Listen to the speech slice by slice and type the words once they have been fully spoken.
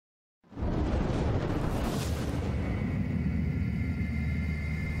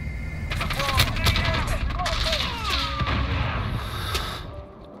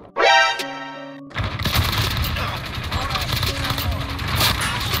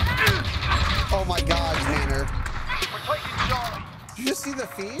my God, Tanner. We're taking Charlie. Did you just see the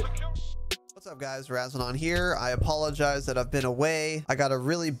feed? What's up, guys? Razanon here. I apologize that I've been away. I got a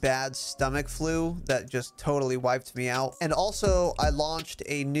really bad stomach flu that just totally wiped me out. And also, I launched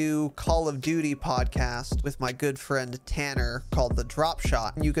a new Call of Duty podcast with my good friend Tanner called The Drop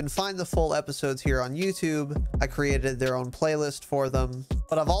Shot. You can find the full episodes here on YouTube. I created their own playlist for them.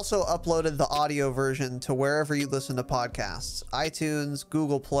 But I've also uploaded the audio version to wherever you listen to podcasts. iTunes,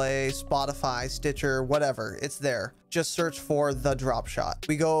 Google Play, Spotify, Stitcher, whatever. It's there. Just search for The Drop Shot.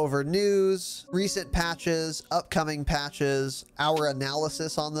 We go over news, recent patches, upcoming patches, our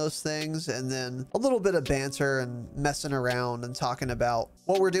analysis on those things, and then a little bit of banter and messing around and talking about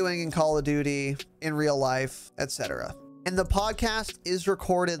what we're doing in Call of Duty, in real life, etc. And the podcast is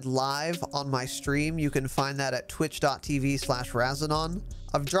recorded live on my stream. You can find that at twitch.tv/Razanon.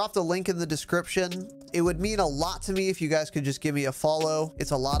 I've dropped a link in the description. It would mean a lot to me if you guys could just give me a follow.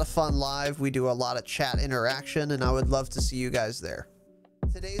 It's a lot of fun live. We do a lot of chat interaction, and I would love to see you guys there.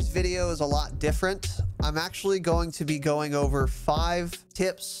 Today's video is a lot different. I'm actually going to be going over 5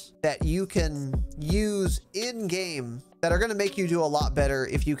 tips that you can use in-game that are going to make you do a lot better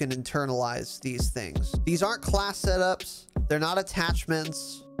if you can internalize these things. These aren't class setups. They're not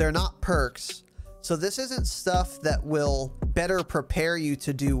attachments. They're not perks. So this isn't stuff that will better prepare you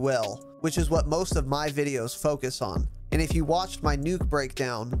to do well, which is what most of my videos focus on. And if you watched my nuke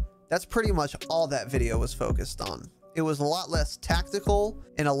breakdown, that's pretty much all that video was focused on. It was a lot less tactical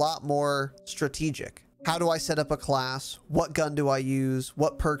and a lot more strategic. How do I set up a class? What gun do I use?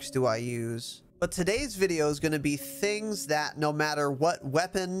 What perks do I use? But today's video is going to be things that no matter what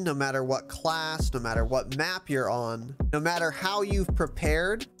weapon, no matter what class, no matter what map you're on, no matter how you've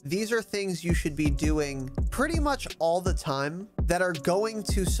prepared, these are things you should be doing pretty much all the time that are going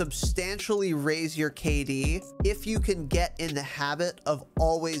to substantially raise your KD if you can get in the habit of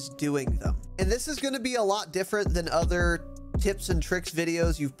always doing them. And this is going to be a lot different than other tips and tricks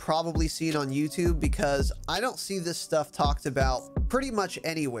videos you've probably seen on YouTube, because I don't see this stuff talked about pretty much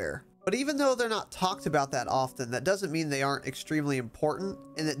anywhere. But even though they're not talked about that often, that doesn't mean they aren't extremely important.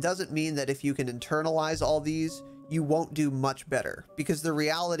 And it doesn't mean that if you can internalize all these, you won't do much better, because the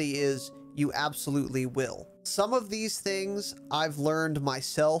reality is you absolutely will. Some of these things I've learned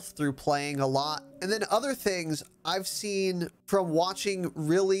myself through playing a lot. And then other things I've seen from watching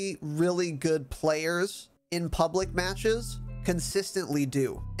really, really good players in public matches consistently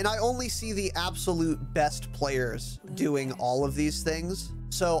do. And I only see the absolute best players doing all of these things.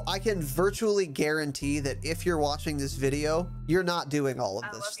 So I can virtually guarantee that if you're watching this video, you're not doing all of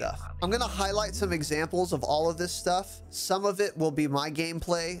this stuff. I'm going to highlight some examples of all of this stuff. Some of it will be my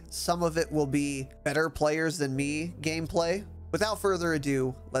gameplay. Some of it will be better players than me gameplay. Without further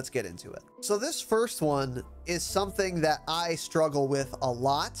ado, let's get into it. So this first one is something that I struggle with a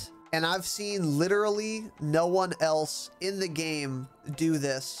lot, and I've seen literally no one else in the game do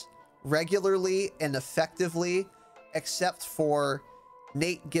this regularly and effectively except for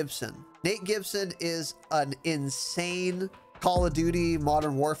Nate Gibson. Nate Gibson is an insane Call of Duty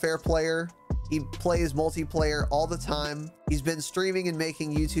Modern Warfare player. He plays multiplayer all the time. He's been streaming and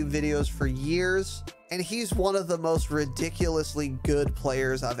making YouTube videos for years, and he's one of the most ridiculously good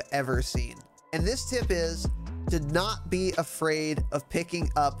players I've ever seen. And this tip is to not be afraid of picking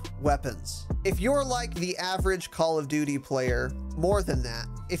up weapons. If you're like the average Call of Duty player, more than that,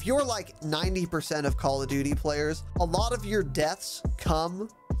 if you're like 90% of Call of Duty players, a lot of your deaths come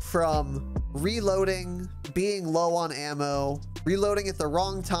from reloading, being low on ammo, reloading at the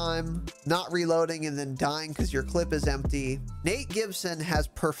wrong time, not reloading, and then dying because your clip is empty. Nate Gibson has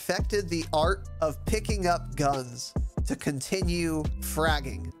perfected the art of picking up guns to continue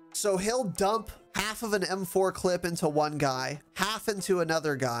fragging. So he'll dump half of an M4 clip into one guy, half into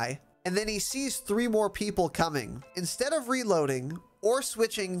another guy, and then he sees 3 more people coming. Instead of reloading or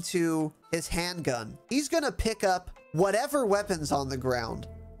switching to his handgun, he's gonna pick up whatever weapon's on the ground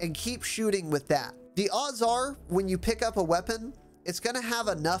and keep shooting with that. The odds are when you pick up a weapon, it's gonna have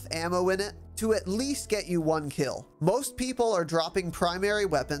enough ammo in it to at least get you 1 kill. Most people are dropping primary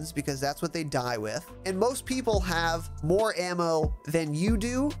weapons because that's what they die with. And most people have more ammo than you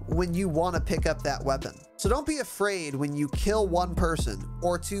do when you want to pick up that weapon. So don't be afraid when you kill 1 person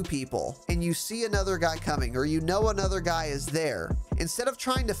or 2 people and you see another guy coming, or you know another guy is there. Instead of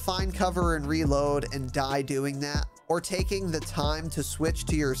trying to find cover and reload and die doing that, or taking the time to switch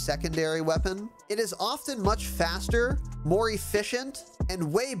to your secondary weapon, it is often much faster, more efficient,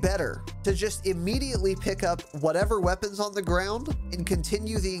 and way better to just immediately pick up whatever weapons on the ground and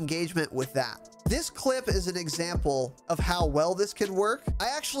continue the engagement with that. This clip is an example of how well this can work. I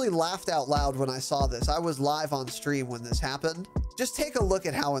actually laughed out loud when I saw this. I was live on stream when this happened. Just take a look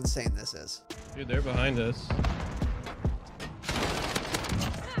at how insane this is. Dude, they're behind us.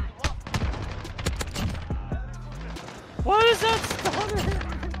 What is that stutter?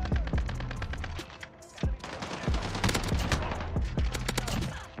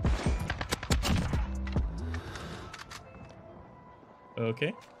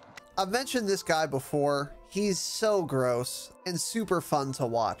 Okay. I've mentioned this guy before. He's so gross and super fun to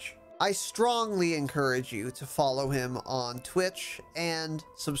watch. I strongly encourage you to follow him on Twitch and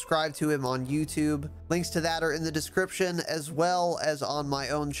subscribe to him on YouTube. Links to that are in the description, as well as on my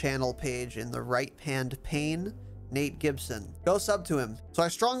own channel page in the right hand pane, Nate Gibson. Go sub to him. So I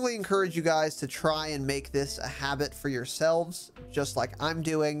strongly encourage you guys to try and make this a habit for yourselves, just like I'm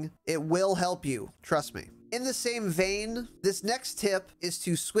doing. It will help you, trust me. In the same vein, this next tip is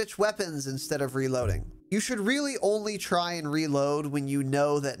to switch weapons instead of reloading. You should really only try and reload when you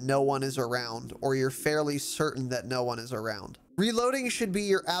know that no one is around, or you're fairly certain that no one is around. Reloading should be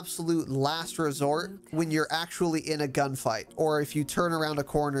your absolute last resort when you're actually in a gunfight, or if you turn around a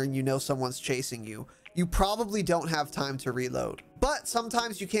corner and you know someone's chasing you. You probably don't have time to reload. But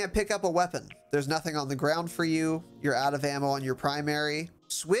sometimes you can't pick up a weapon. There's nothing on the ground for you. You're out of ammo on your primary.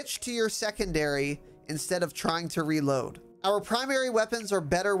 Switch to your secondary instead of trying to reload. Our primary weapons are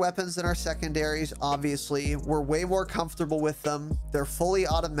better weapons than our secondaries, obviously. We're way more comfortable with them. They're fully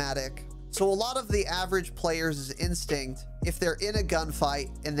automatic. So a lot of the average player's instinct, if they're in a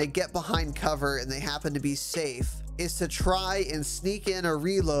gunfight and they get behind cover and they happen to be safe, is to try and sneak in a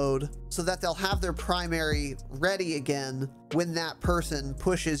reload so that they'll have their primary ready again when that person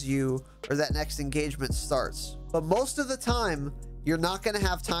pushes you or that next engagement starts. But most of the time, you're not going to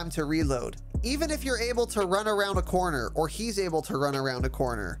have time to reload. Even if you're able to run around a corner, or he's able to run around a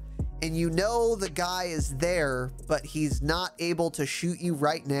corner, and you know the guy is there, but he's not able to shoot you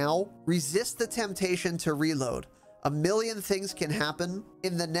right now, resist the temptation to reload. A million things can happen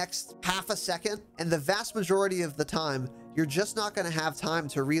in the next half a second, and the vast majority of the time, you're just not going to have time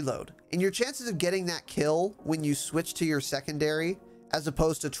to reload. And your chances of getting that kill when you switch to your secondary, as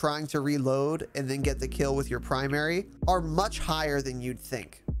opposed to trying to reload and then get the kill with your primary, are much higher than you'd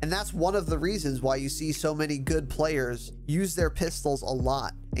think. And that's one of the reasons why you see so many good players use their pistols a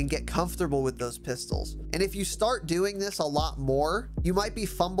lot and get comfortable with those pistols. And if you start doing this a lot more, you might be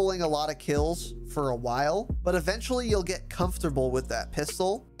fumbling a lot of kills for a while, but eventually you'll get comfortable with that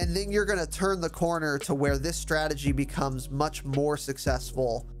pistol, and then you're gonna turn the corner to where this strategy becomes much more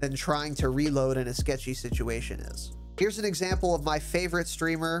successful than trying to reload in a sketchy situation is. Here's an example of my favorite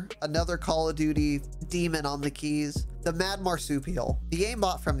streamer, another Call of Duty demon on the keys, the Mad Marsupial, the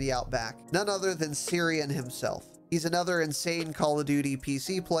aimbot from the Outback, none other than Syrian himself. He's another insane Call of Duty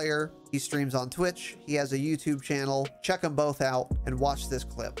PC player. He streams on Twitch. He has a YouTube channel. Check them both out and watch this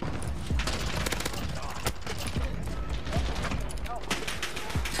clip.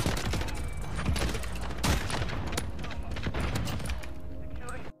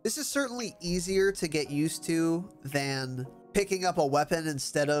 This is certainly easier to get used to than picking up a weapon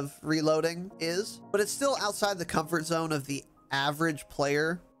instead of reloading is, but it's still outside the comfort zone of the average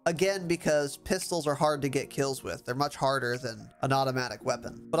player. Again, because pistols are hard to get kills with. They're much harder than an automatic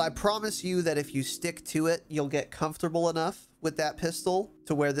weapon. But I promise you that if you stick to it, you'll get comfortable enough with that pistol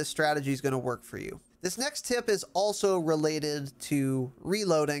to where this strategy is going to work for you. This next tip is also related to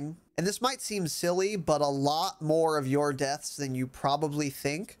reloading. And this might seem silly, but a lot more of your deaths than you probably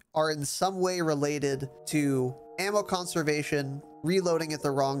think are in some way related to ammo conservation, reloading at the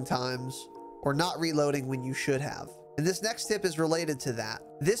wrong times, or not reloading when you should have. And this next tip is related to that.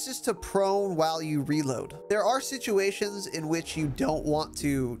 This is to prone while you reload. There are situations in which you don't want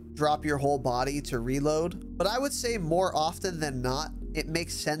to drop your whole body to reload, but I would say more often than not, it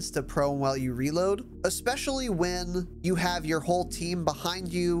makes sense to prone while you reload, especially when you have your whole team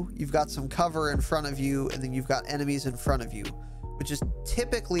behind you, you've got some cover in front of you, and then you've got enemies in front of you, which is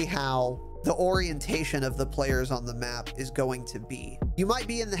typically how the orientation of the players on the map is going to be. You might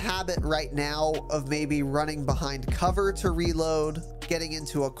be in the habit right now of maybe running behind cover to reload, getting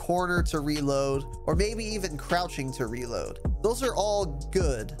into a corner to reload, or maybe even crouching to reload. Those are all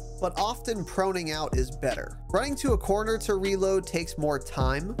good, but often proning out is better. Running to a corner to reload takes more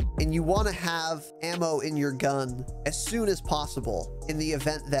time, and you want to have ammo in your gun as soon as possible in the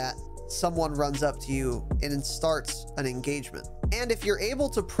event that someone runs up to you and starts an engagement. And if you're able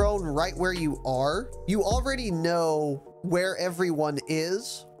to prone right where you are, you already know where everyone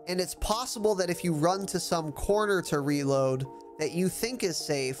is And it's possible that if you run to some corner to reload that you think is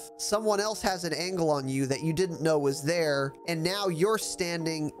safe, someone else has an angle on you that you didn't know was there, and now you're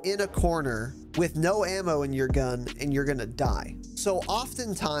standing in a corner with no ammo in your gun and you're gonna die. So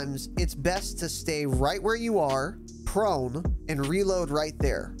oftentimes it's best to stay right where you are, prone, and reload right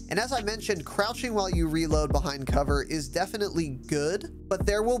there. And as I mentioned, crouching while you reload behind cover is definitely good, but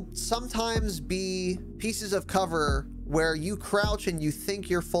there will sometimes be pieces of cover where you crouch and you think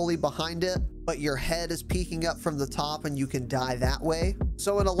you're fully behind it, but your head is peeking up from the top and you can die that way.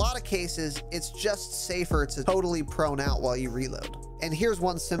 So in a lot of cases, it's just safer to totally prone out while you reload. And here's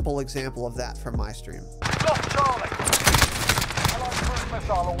one simple example of that from my stream. Lost Charlie. Allied cruise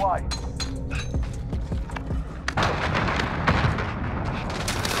missile away.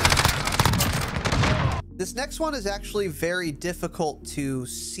 This next one is actually very difficult to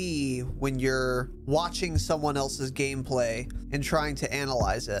see when you're watching someone else's gameplay and trying to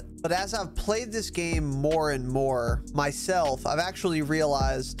analyze it. But as I've played this game more and more myself, I've actually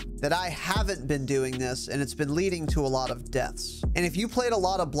realized that I haven't been doing this and it's been leading to a lot of deaths. And if you played a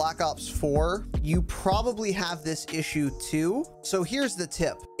lot of Black Ops 4, you probably have this issue too. So here's the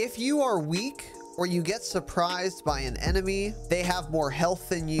tip. If you are weak, or you get surprised by an enemy, they have more health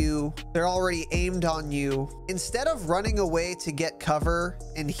than you, they're already aimed on you. Instead of running away to get cover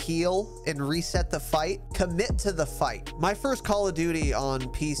and heal and reset the fight, commit to the fight. My first Call of Duty on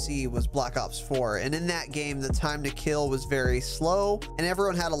PC was Black Ops 4, and in that game, the time to kill was very slow and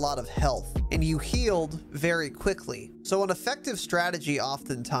everyone had a lot of health, and you healed very quickly. So an effective strategy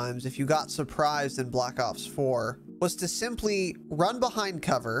oftentimes, if you got surprised in Black Ops 4, was to simply run behind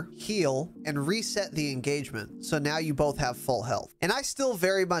cover, heal, and reset the engagement. So now you both have full health. And I still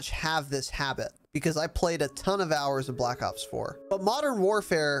very much have this habit because I played a ton of hours of Black Ops 4. But Modern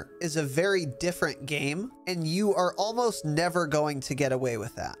Warfare is a very different game, and you are almost never going to get away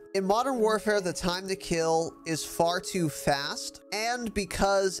with that. In Modern Warfare, the time to kill is far too fast, and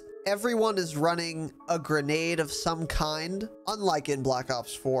because everyone is running a grenade of some kind, unlike in Black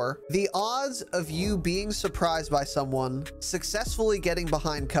Ops 4, the odds of you being surprised by someone, successfully getting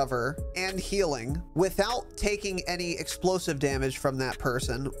behind cover, and healing without taking any explosive damage from that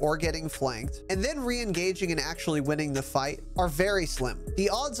person or getting flanked, and then re-engaging and actually winning the fight are very slim. The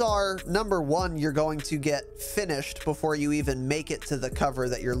odds are, number one, you're going to get finished before you even make it to the cover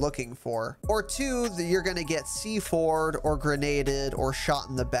that you're looking for, or two, that you're going to get C4'd or grenaded or shot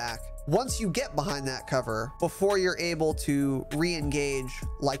in the back once you get behind that cover before you're able to re-engage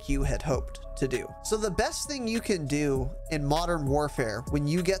like you had hoped to do. So the best thing you can do in Modern Warfare when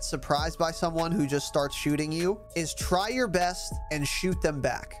you get surprised by someone who just starts shooting you is try your best and shoot them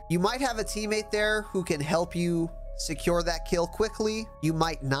back. You might have a teammate there who can help you secure that kill quickly. You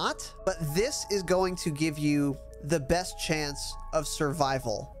might not, but this is going to give you the best chance of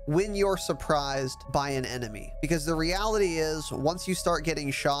survival when you're surprised by an enemy. Because the reality is, once you start getting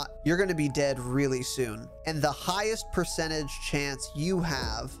shot, you're going to be dead really soon. And the highest percentage chance you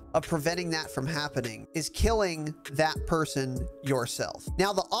have of preventing that from happening is killing that person yourself.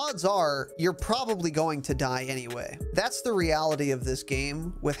 Now, the odds are you're probably going to die anyway. That's the reality of this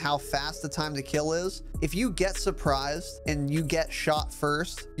game with how fast the time to kill is. If you get surprised and you get shot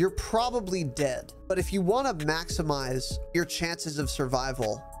first, you're probably dead. But if you want to maximize your chances of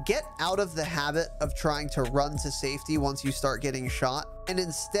survival, get out of the habit of trying to run to safety once you start getting shot, and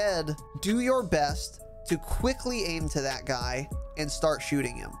instead do your best to quickly aim to that guy and start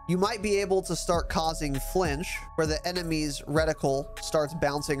shooting him. You might be able to start causing flinch where the enemy's reticle starts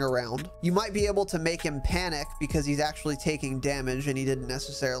bouncing around. You might be able to make him panic because he's actually taking damage and he didn't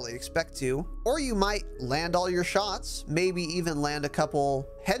necessarily expect to. Or you might land all your shots, maybe even land a couple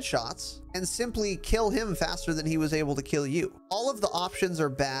headshots, and simply kill him faster than he was able to kill you. All of the options are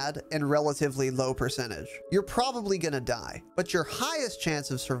bad and relatively low percentage. You're probably gonna die, but your highest chance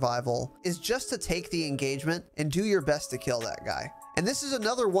of survival is just to take the engagement and do your best to kill that guy. And this is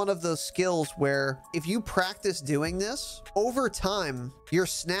another one of those skills where if you practice doing this, over time, your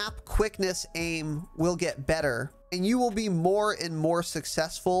snap, quickness, aim will get better, and you will be more and more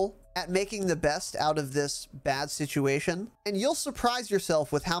successful at making the best out of this bad situation. And you'll surprise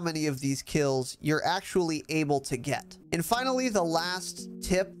yourself with how many of these kills you're actually able to get. And finally, the last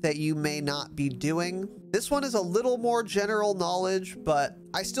tip that you may not be doing. This one is a little more general knowledge, but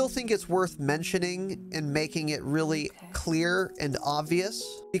I still think it's worth mentioning and making it really clear and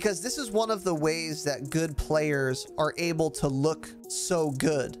obvious, because this is one of the ways that good players are able to look so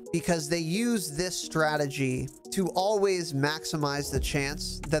good, because they use this strategy to always maximize the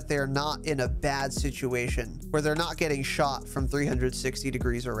chance that they're not in a bad situation where they're not getting shot from 360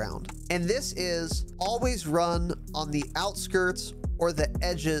 degrees around. And this is always run on the outskirts or the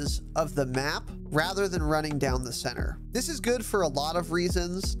edges of the map rather than running down the center. This is good for a lot of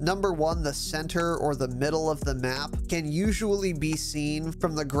reasons. Number one, the center or the middle of the map can usually be seen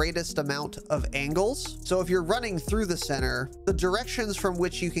from the greatest amount of angles. So if you're running through the center, the directions from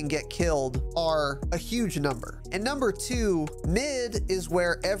which you can get killed are a huge number. And number two, mid is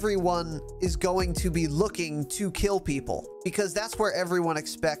where everyone is going to be looking to kill people, because that's where everyone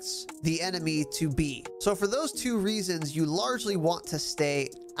expects the enemy to be. So for those two reasons, you largely want to stay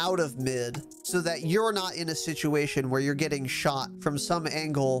out of mid so that you're not in a situation where you're getting shot from some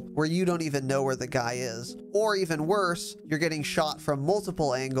angle where you don't even know where the guy is. Or even worse, you're getting shot from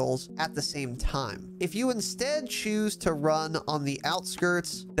multiple angles at the same time. If you instead choose to run on the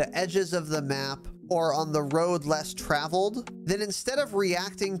outskirts, the edges of the map, or on the road less traveled, then instead of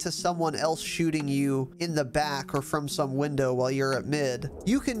reacting to someone else shooting you in the back or from some window while you're at mid,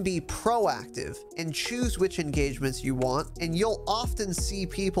 you can be proactive and choose which engagements you want, and you'll often see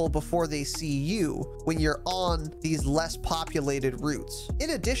people before they see you when you're on these less populated routes.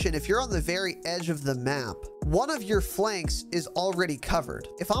 In addition, if you're on the very edge of the map, one of your flanks is already covered.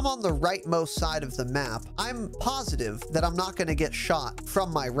 If I'm on the rightmost side of the map, I'm positive that I'm not going to get shot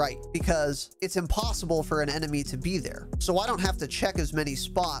from my right because it's impossible for an enemy to be there. So I don't have to check as many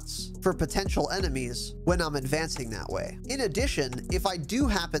spots for potential enemies when I'm advancing that way. In addition, if I do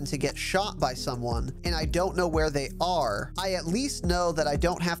happen to get shot by someone and I don't know where they are, I at least know that I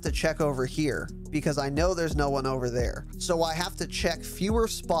don't have to check over here because I know there's no one over there. So I have to check fewer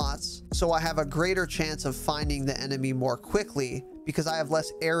spots, so I have a greater chance of finding the enemy more quickly because I have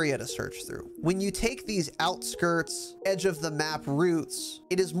less area to search through. When you take these outskirts, edge of the map routes,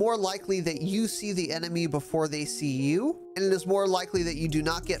 it is more likely that you see the enemy before they see you, and it is more likely that you do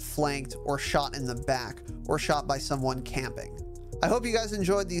not get flanked or shot in the back or shot by someone camping. I hope you guys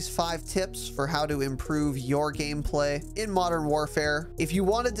enjoyed these 5 tips for how to improve your gameplay in Modern Warfare. If you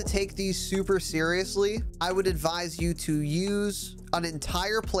wanted to take these super seriously, I would advise you to use an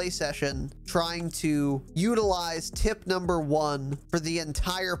entire play session trying to utilize tip number 1 for the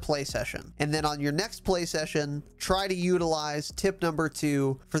entire play session. And then on your next play session, try to utilize tip number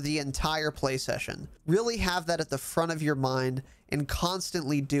 2 for the entire play session. Really have that at the front of your mind and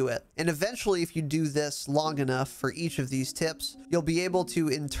constantly do it. And eventually, if you do this long enough for each of these tips, you'll be able to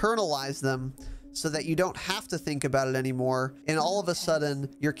internalize them so that you don't have to think about it anymore, and all of a sudden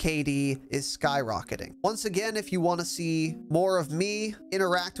your KD is skyrocketing. Once again, if you want to see more of me,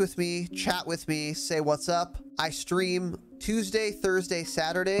 interact with me, chat with me, say what's up, I stream Tuesday, Thursday,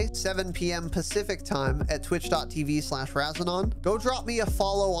 Saturday, 7 p.m. Pacific time at twitch.tv/Razanon. Go drop me a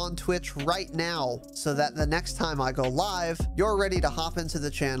follow on Twitch right now so that the next time I go live, you're ready to hop into the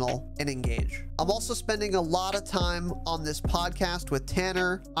channel and engage. I'm also spending a lot of time on this podcast with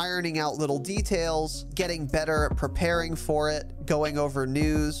Tanner, ironing out little details, getting better at preparing for it, going over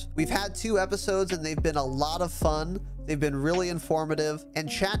news. We've had 2 episodes and they've been a lot of fun. They've been really informative, and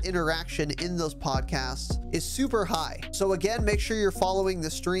chat interaction in those podcasts is super high. So again, make sure you're following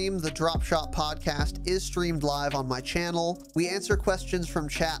the stream. The Drop Shot podcast is streamed live on my channel. We answer questions from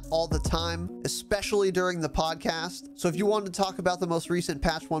chat all the time, especially during the podcast. So if you want to talk about the most recent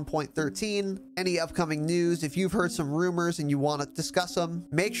patch 1.13, any upcoming news, if you've heard some rumors and you want to discuss them,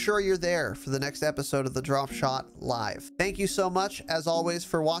 make sure you're there for the next episode of the Drop Shot live. Thank you so much, as always,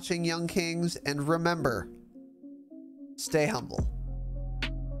 for watching, Young Kings, and remember, stay humble.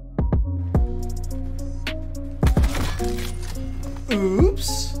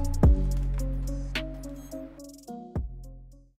 Oops.